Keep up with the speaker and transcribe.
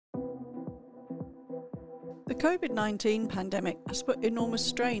The COVID-19 pandemic has put enormous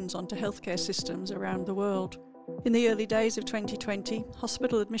strains onto healthcare systems around the world. In the early days of 2020,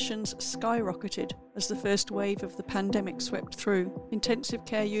 hospital admissions skyrocketed as the first wave of the pandemic swept through. Intensive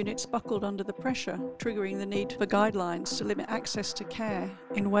care units buckled under the pressure, triggering the need for guidelines to limit access to care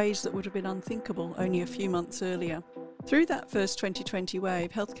in ways that would have been unthinkable only a few months earlier. Through that first 2020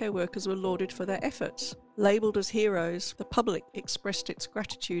 wave, healthcare workers were lauded for their efforts. Labelled as heroes, the public expressed its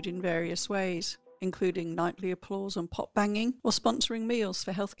gratitude in various ways, including nightly applause and pot banging, or sponsoring meals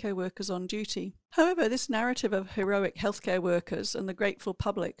for healthcare workers on duty. However, this narrative of heroic healthcare workers and the grateful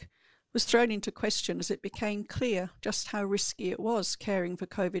public was thrown into question as it became clear just how risky it was caring for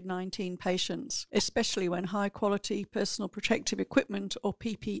COVID-19 patients, especially when high-quality personal protective equipment, or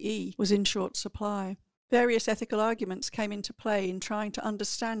PPE, was in short supply. Various ethical arguments came into play in trying to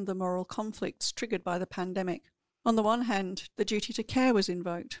understand the moral conflicts triggered by the pandemic. On the one hand, the duty to care was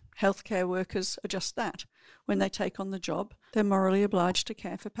invoked. Healthcare workers are just that. When they take on the job, they're morally obliged to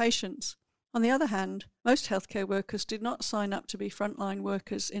care for patients. On the other hand, most healthcare workers did not sign up to be frontline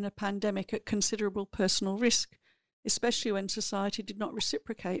workers in a pandemic at considerable personal risk, especially when society did not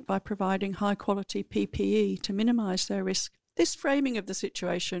reciprocate by providing high-quality PPE to minimise their risk. This framing of the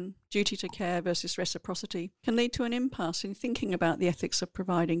situation, duty to care versus reciprocity, can lead to an impasse in thinking about the ethics of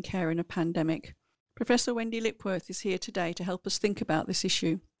providing care in a pandemic. Professor Wendy Lipworth is here today to help us think about this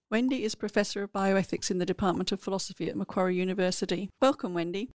issue. Wendy is Professor of Bioethics in the Department of Philosophy at Macquarie University. Welcome,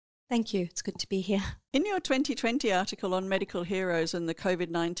 Wendy. Thank you. It's good to be here. In your 2020 article on medical heroes and the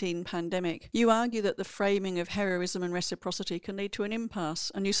COVID-19 pandemic, you argue that the framing of heroism and reciprocity can lead to an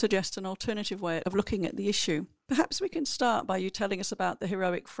impasse, and you suggest an alternative way of looking at the issue. Perhaps we can start by you telling us about the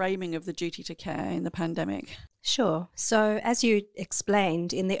heroic framing of the duty to care in the pandemic. Sure. So, as you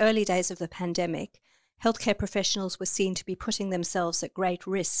explained, in the early days of the pandemic, healthcare professionals were seen to be putting themselves at great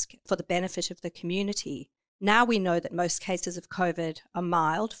risk for the benefit of the community. Now we know that most cases of COVID are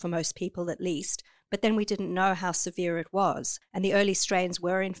mild, for most people at least, but then we didn't know how severe it was, and the early strains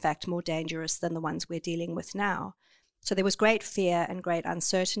were in fact more dangerous than the ones we're dealing with now. So there was great fear and great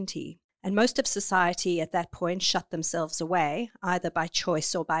uncertainty, and most of society at that point shut themselves away, either by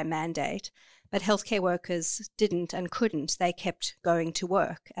choice or by mandate. But healthcare workers didn't and couldn't. They kept going to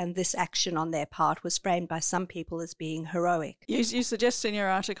work, and this action on their part was framed by some people as being heroic. You suggest in your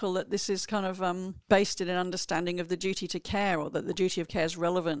article that this is kind of based in an understanding of the duty to care, or that the duty of care is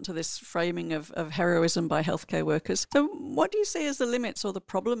relevant to this framing of heroism by healthcare workers. So what do you see as the limits or the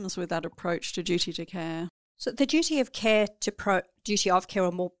problems with that approach to duty to care? So the duty of care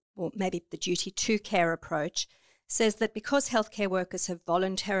or maybe the duty to care approach says that because healthcare workers have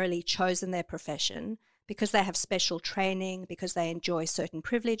voluntarily chosen their profession, because they have special training, because they enjoy certain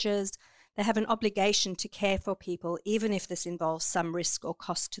privileges, they have an obligation to care for people, even if this involves some risk or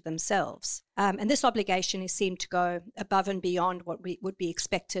cost to themselves. And this obligation is seen to go above and beyond what would be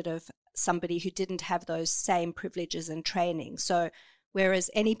expected of somebody who didn't have those same privileges and training. So whereas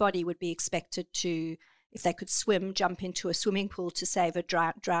anybody would be expected to, if they could swim, jump into a swimming pool to save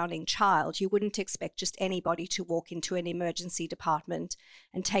a drowning child, you wouldn't expect just anybody to walk into an emergency department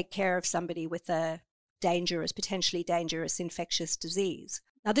and take care of somebody with a potentially dangerous infectious disease.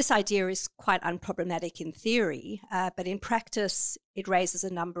 Now, this idea is quite unproblematic in theory, but in practice, it raises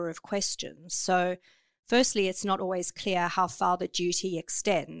a number of questions. So, firstly, it's not always clear how far the duty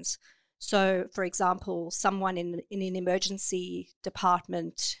extends. So, for example, someone in an emergency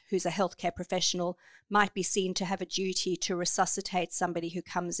department who's a healthcare professional might be seen to have a duty to resuscitate somebody who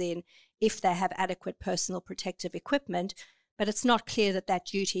comes in if they have adequate personal protective equipment, but it's not clear that that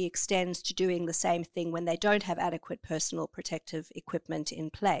duty extends to doing the same thing when they don't have adequate personal protective equipment in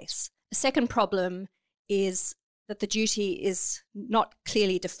place. The second problem is that the duty is not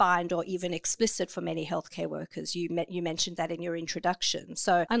clearly defined or even explicit for many healthcare workers. You mentioned that in your introduction.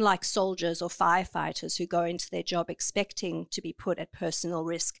 So unlike soldiers or firefighters who go into their job expecting to be put at personal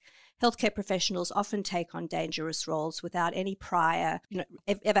risk, healthcare professionals often take on dangerous roles without any prior,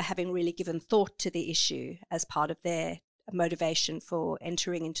 ever having really given thought to the issue as part of their motivation for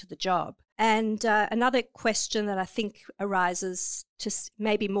entering into the job. And another question that I think arises just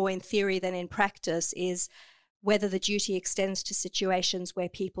maybe more in theory than in practice is whether the duty extends to situations where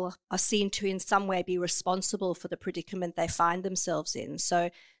people are seen to in some way be responsible for the predicament they find themselves in. So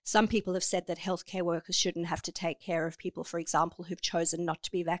some people have said that healthcare workers shouldn't have to take care of people, for example, who've chosen not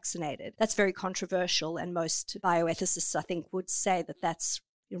to be vaccinated. That's very controversial, and most bioethicists, I think, would say that that's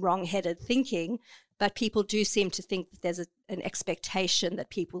wrong-headed thinking, but people do seem to think that there's an expectation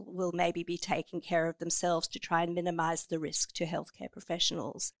that people will maybe be taking care of themselves to try and minimize the risk to healthcare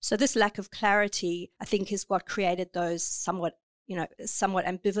professionals. So this lack of clarity, I think, is what created those somewhat somewhat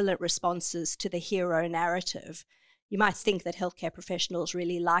ambivalent responses to the hero narrative. You might think that healthcare professionals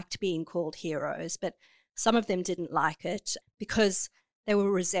really liked being called heroes, but some of them didn't like it because they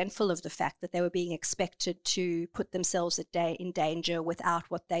were resentful of the fact that they were being expected to put themselves in danger without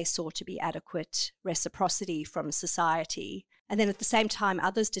what they saw to be adequate reciprocity from society. And then at the same time,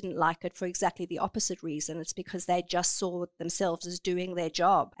 others didn't like it for exactly the opposite reason. It's because they just saw themselves as doing their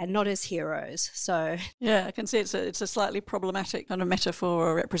job and not as heroes. So yeah, I can see it's a slightly problematic kind of metaphor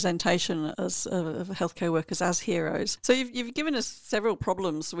or representation of healthcare workers as heroes. So you've given us several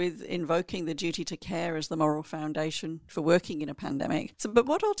problems with invoking the duty to care as the moral foundation for working in a pandemic. But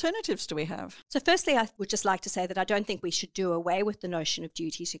what alternatives do we have? So firstly, I would just like to say that I don't think we should do away with the notion of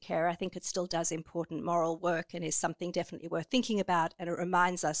duty to care. I think it still does important moral work and is something definitely worth thinking about, and it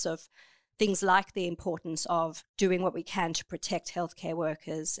reminds us of things like the importance of doing what we can to protect healthcare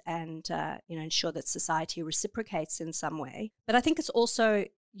workers and ensure that society reciprocates in some way. But I think it's also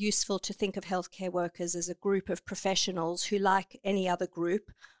useful to think of healthcare workers as a group of professionals who, like any other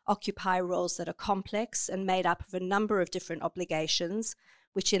group, occupy roles that are complex and made up of a number of different obligations,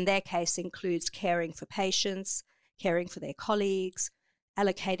 which in their case includes caring for patients, caring for their colleagues,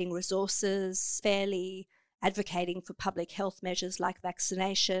 allocating resources fairly, advocating for public health measures like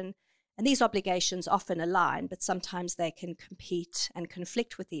vaccination. And these obligations often align, but sometimes they can compete and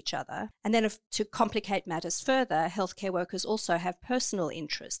conflict with each other. And then to complicate matters further, healthcare workers also have personal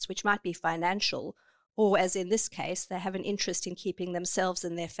interests, which might be financial, or as in this case, they have an interest in keeping themselves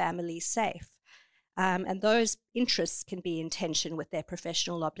and their families safe. And those interests can be in tension with their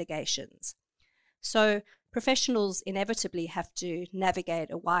professional obligations. So professionals inevitably have to navigate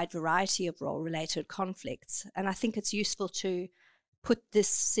a wide variety of role-related conflicts. And I think it's useful to put this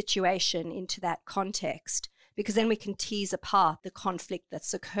situation into that context, because then we can tease apart the conflict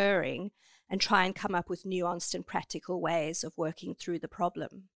that's occurring and try and come up with nuanced and practical ways of working through the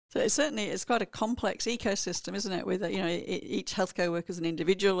problem. So it's quite a complex ecosystem, isn't it? With each healthcare worker is an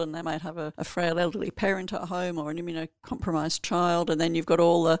individual, and they might have a frail elderly parent at home or an immunocompromised child, and then you've got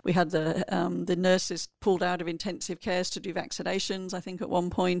we had the nurses pulled out of intensive cares to do vaccinations, I think at one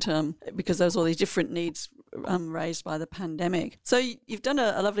point, because there's all these different needs raised by the pandemic. So you've done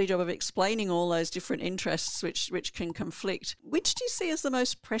a lovely job of explaining all those different interests which can conflict. Which do you see as the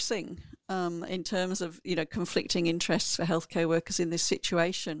most pressing in terms of conflicting interests for healthcare workers in this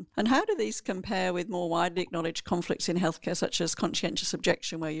situation? And how do these compare with more widely acknowledged conflicts in healthcare, such as conscientious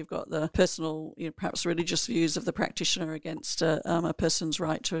objection, where you've got the personal, perhaps religious views of the practitioner against a person's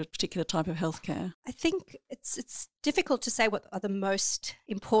right to a particular type of healthcare? I think it's difficult to say what are the most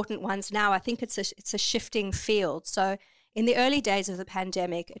important ones now. I think it's a shifting field. So in the early days of the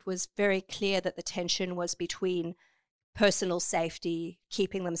pandemic, it was very clear that the tension was between personal safety,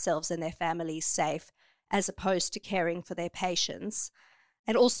 keeping themselves and their families safe, as opposed to caring for their patients.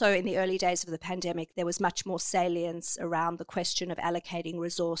 And also in the early days of the pandemic, there was much more salience around the question of allocating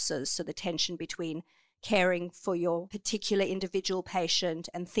resources. So the tension between caring for your particular individual patient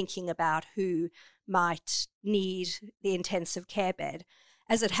and thinking about who might need the intensive care bed.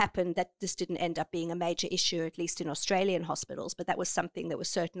 As it happened, that this didn't end up being a major issue, at least in Australian hospitals, but that was something that was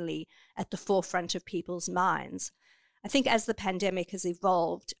certainly at the forefront of people's minds. I think as the pandemic has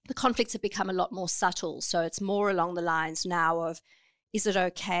evolved, the conflicts have become a lot more subtle. So it's more along the lines now of, is it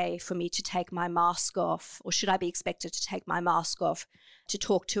okay for me to take my mask off, or should I be expected to take my mask off to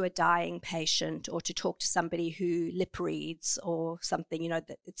talk to a dying patient or to talk to somebody who lip reads or something?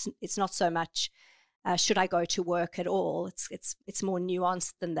 That it's not so much should I go to work at all. It's more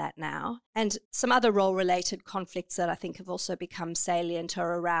nuanced than that now. And some other role-related conflicts that I think have also become salient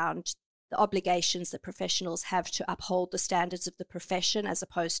are around the obligations that professionals have to uphold the standards of the profession as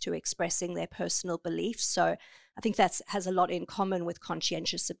opposed to expressing their personal beliefs. So I think that has a lot in common with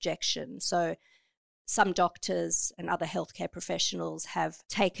conscientious objection. So some doctors and other healthcare professionals have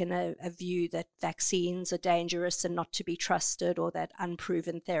taken a view that vaccines are dangerous and not to be trusted, or that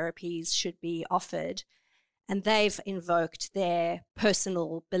unproven therapies should be offered. And they've invoked their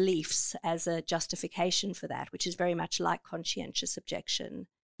personal beliefs as a justification for that, which is very much like conscientious objection.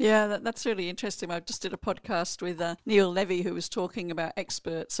 Yeah, that's really interesting. I just did a podcast with Neil Levy, who was talking about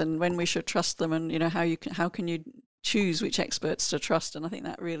experts and when we should trust them, and how can you choose which experts to trust. And I think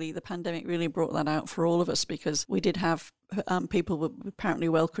that the pandemic really brought that out for all of us, because we did have people, apparently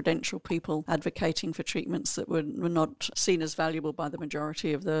well-credentialed people, advocating for treatments that were not seen as valuable by the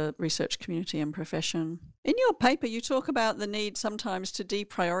majority of the research community and profession. In your paper, you talk about the need sometimes to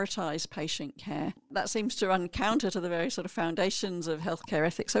deprioritise patient care. That seems to run counter to the very sort of foundations of healthcare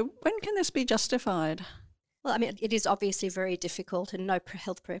ethics. So when can this be justified? Well, I mean, it is obviously very difficult, and no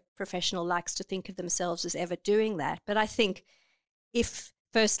health professional likes to think of themselves as ever doing that. But I think if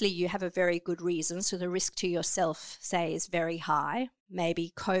firstly you have a very good reason, so the risk to yourself, say, is very high,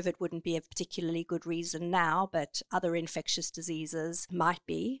 maybe COVID wouldn't be a particularly good reason now, but other infectious diseases might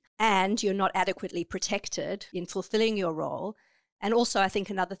be, and you're not adequately protected in fulfilling your role. And also, I think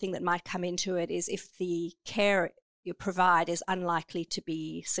another thing that might come into it is if the care you provide is unlikely to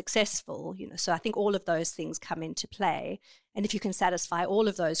be successful, So I think all of those things come into play. And if you can satisfy all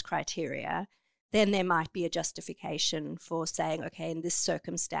of those criteria, then there might be a justification for saying, okay, in this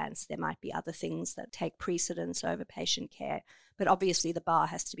circumstance, there might be other things that take precedence over patient care. But obviously the bar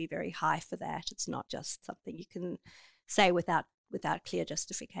has to be very high for that. It's not just something you can say without clear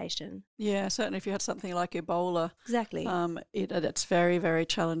justification. Yeah, certainly if you had something like Ebola. Exactly. It's very, very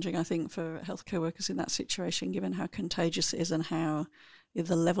challenging, I think, for healthcare workers in that situation, given how contagious it is and how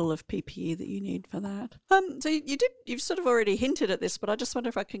the level of PPE that you need for that. So you've sort of already hinted at this, but I just wonder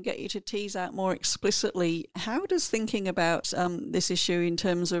if I can get you to tease out more explicitly, how does thinking about this issue in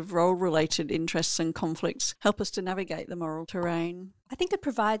terms of role-related interests and conflicts help us to navigate the moral terrain? I think it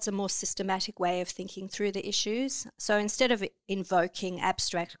provides a more systematic way of thinking through the issues. So instead of invoking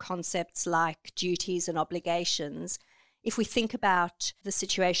abstract concepts like duties and obligations, if we think about the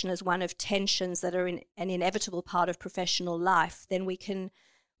situation as one of tensions that are an inevitable part of professional life, then we can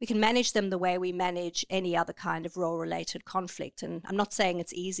manage them the way we manage any other kind of role-related conflict. And I'm not saying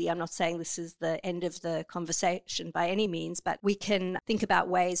it's easy. I'm not saying this is the end of the conversation by any means, but we can think about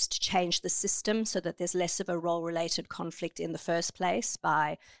ways to change the system so that there's less of a role-related conflict in the first place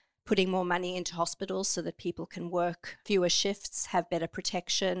by putting more money into hospitals so that people can work fewer shifts, have better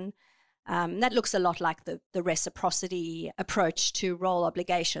protection. That looks a lot like the reciprocity approach to role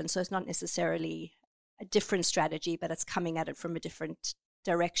obligation. So it's not necessarily a different strategy, but it's coming at it from a different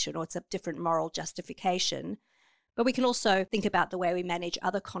direction, or it's a different moral justification. But we can also think about the way we manage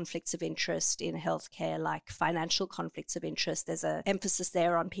other conflicts of interest in healthcare, like financial conflicts of interest. There's an emphasis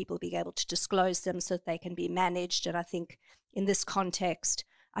there on people being able to disclose them so that they can be managed. And I think in this context,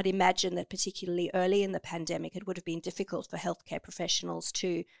 I'd imagine that particularly early in the pandemic, it would have been difficult for healthcare professionals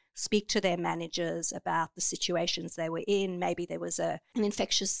to speak to their managers about the situations they were in. Maybe there was an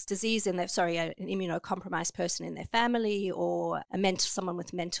infectious disease an immunocompromised person in their family, or someone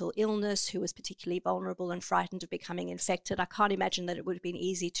with mental illness who was particularly vulnerable and frightened of becoming infected. I can't imagine that it would have been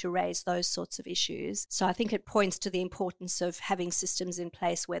easy to raise those sorts of issues. So I think it points to the importance of having systems in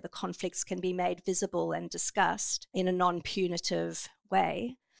place where the conflicts can be made visible and discussed in a non-punitive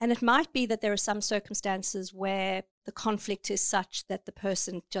way. And it might be that there are some circumstances where the conflict is such that the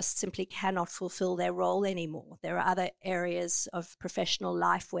person just simply cannot fulfill their role anymore. There are other areas of professional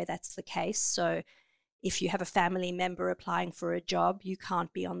life where that's the case. So if you have a family member applying for a job, you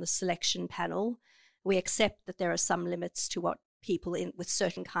can't be on the selection panel. We accept that there are some limits to what people with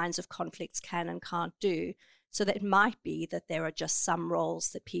certain kinds of conflicts can and can't do. So that it might be that there are just some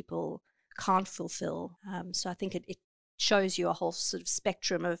roles that people can't fulfill. So I think it shows you a whole sort of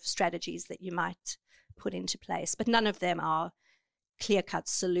spectrum of strategies that you might put into place, but none of them are clear-cut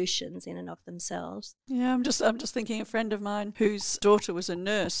solutions in and of themselves. Yeah, I'm just thinking a friend of mine whose daughter was a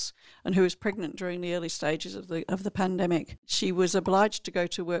nurse and who was pregnant during the early stages of the pandemic. She was obliged to go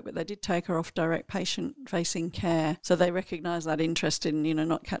to work, but they did take her off direct patient-facing care. So they recognise that interest in,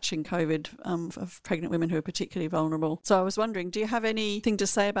 not catching COVID of pregnant women who are particularly vulnerable. So I was wondering, do you have anything to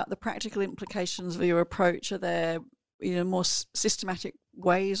say about the practical implications of your approach? Are there more systematic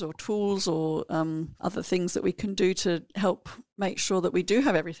ways or tools or other things that we can do to help make sure that we do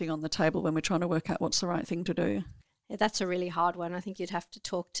have everything on the table when we're trying to work out what's the right thing to do? Yeah, that's a really hard one. I think you'd have to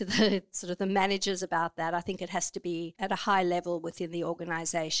talk to the sort of the managers about that. I think it has to be at a high level within the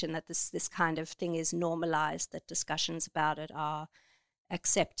organisation that this kind of thing is normalised, that discussions about it are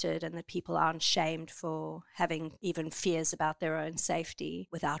accepted and that people aren't shamed for having even fears about their own safety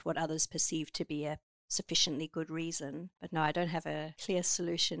without what others perceive to be a sufficiently good reason. But no, I don't have a clear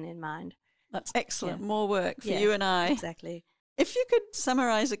solution in mind. That's excellent. Yeah. More work for you and I. Exactly. If you could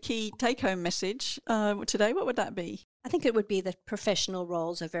summarise a key take-home message today, what would that be? I think it would be that professional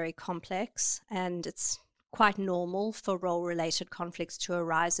roles are very complex, and it's quite normal for role-related conflicts to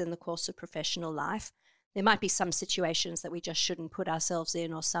arise in the course of professional life. There might be some situations that we just shouldn't put ourselves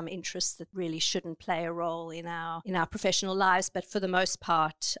in, or some interests that really shouldn't play a role in our professional lives. But for the most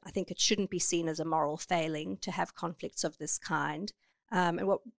part, I think it shouldn't be seen as a moral failing to have conflicts of this kind. And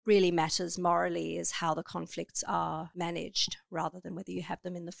what really matters morally is how the conflicts are managed rather than whether you have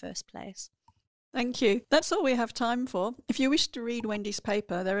them in the first place. Thank you. That's all we have time for. If you wish to read Wendy's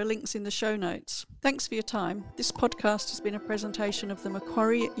paper, there are links in the show notes. Thanks for your time. This podcast has been a presentation of the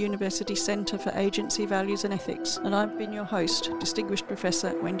Macquarie University Centre for Agency, Values and Ethics, and I've been your host, Distinguished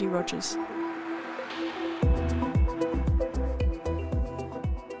Professor Wendy Rogers.